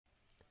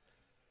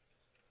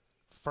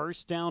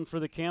First down for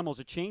the Camels.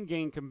 A chain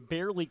gang can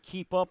barely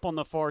keep up on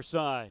the far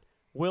side.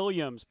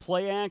 Williams,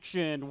 play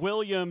action.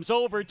 Williams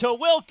over to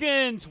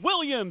Wilkins.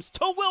 Williams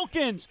to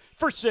Wilkins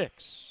for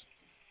 6.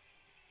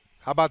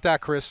 How about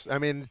that, Chris? I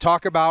mean,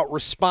 talk about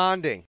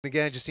responding.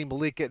 Again, I just see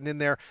Malik getting in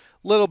there.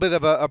 A little bit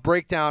of a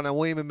breakdown on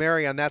William and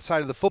Mary on that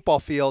side of the football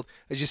field.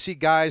 As you see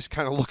guys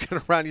kind of looking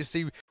around, you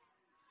see.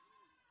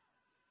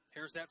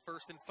 Here's that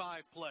 1st and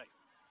 5 play.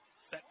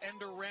 It's that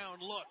end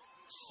around look.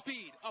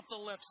 Speed up the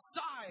left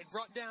side,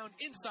 brought down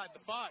inside the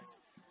 5.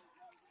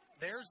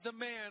 There's the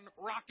man,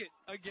 Rocket,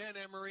 again,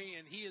 Emery,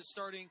 and he is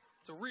starting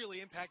to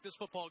really impact this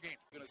football game.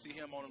 You're going to see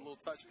him on a little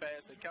touch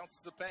pass that counts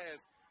as a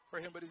pass for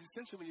him, but it's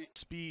essentially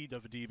speed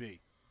of a DB.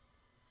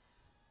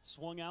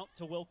 Swung out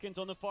to Wilkins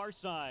on the far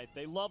side.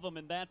 They love him,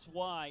 and that's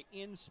why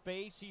in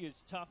space he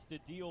is tough to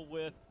deal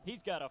with.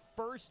 He's got a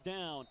first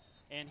down,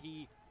 and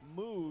he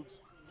moves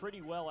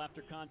pretty well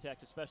after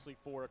contact, especially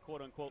for a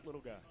quote-unquote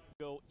little guy.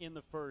 Go in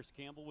the first.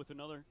 Campbell with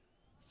another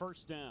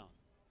first down.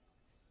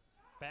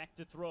 Back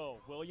to throw.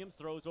 Williams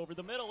throws over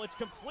the middle. It's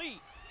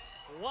complete.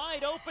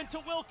 Wide open to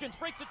Wilkins.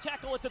 Breaks a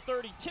tackle at the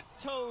 30.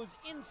 Tiptoes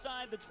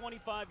inside the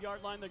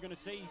 25-yard line. They're going to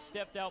say he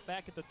stepped out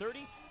back at the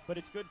 30, but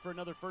it's good for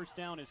another first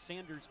down as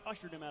Sanders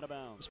ushered him out of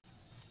bounds.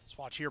 Let's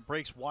watch here.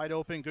 Breaks wide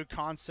open. Good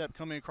concept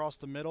coming across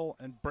the middle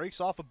and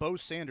breaks off of Bo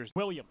Sanders.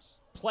 Williams,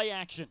 play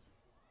action.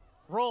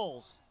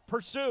 Rolls.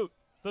 Pursuit.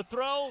 The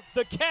throw.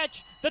 The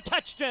catch. The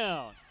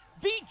touchdown.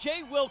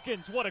 V.J.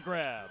 Wilkins, what a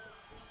grab.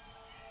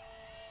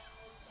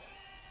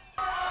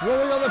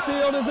 Rolling on the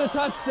field is a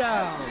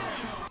touchdown.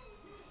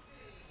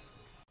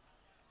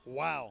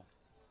 Wow.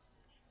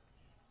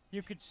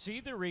 You could see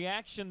the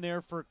reaction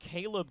there for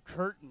Caleb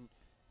Curtin.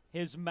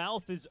 His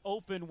mouth is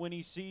open when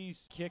he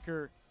sees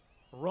kicker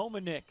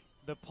Romanik,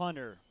 the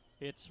punter.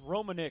 It's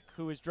Romanik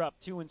who has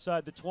dropped 2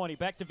 inside the 20.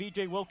 Back to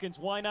V.J. Wilkins.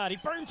 Why not? He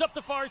burns up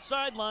the far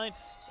sideline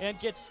and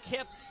gets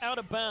kept out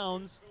of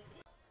bounds.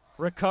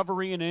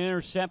 Recovery and an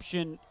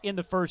interception in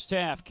the first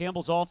half.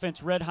 Campbell's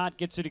offense red hot,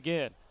 gets it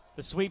again.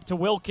 The sweep to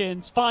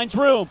Wilkins, finds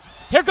room.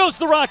 Here goes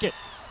the Rocket.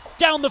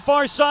 Down the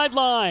far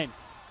sideline.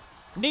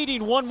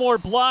 Needing one more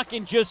block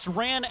and just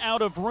ran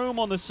out of room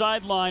on the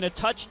sideline. A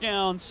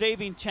touchdown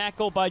saving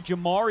tackle by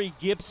Jamari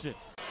Gibson.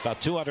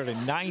 About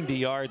 290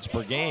 yards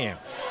per game.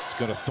 He's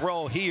going to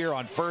throw here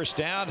on first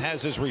down.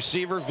 Has his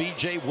receiver,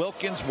 V.J.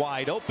 Wilkins,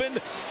 wide open.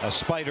 A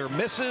spider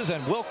misses,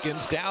 and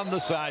Wilkins down the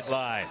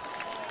sideline.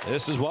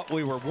 This is what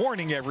we were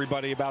warning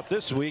everybody about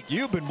this week.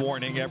 You've been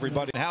warning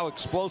everybody how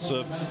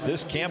explosive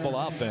this Campbell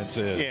offense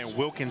is. Yeah, and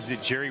Wilkins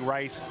did Jerry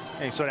Rice,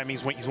 and so that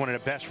means he's one of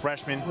the best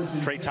freshmen.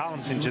 Trey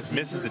Tomlinson just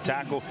misses the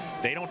tackle.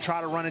 They don't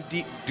try to run it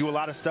deep, do a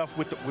lot of stuff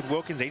with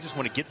Wilkins. They just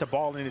want to get the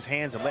ball in his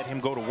hands and let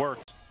him go to work.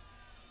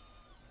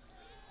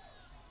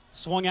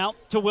 Swung out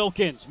to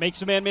Wilkins.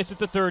 Makes a man miss at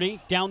the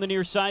 30. Down the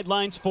near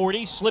sidelines,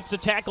 40. Slips a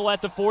tackle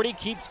at the 40.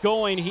 Keeps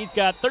going. He's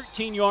got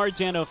 13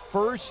 yards and a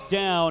first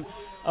down.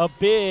 A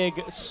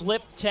big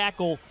slip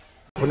tackle.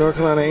 For North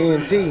Carolina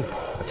A&T,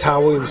 Ty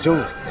Williams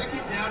Jr.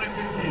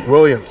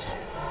 Williams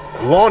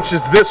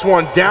launches this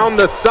one down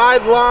the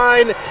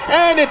sideline,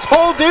 and it's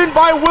hauled in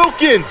by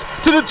Wilkins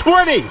to the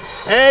 20,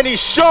 and he's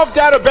shoved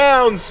out of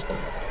bounds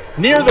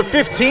near the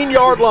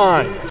 15-yard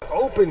line.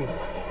 Open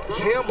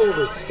Campbell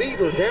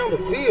receiver down the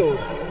field.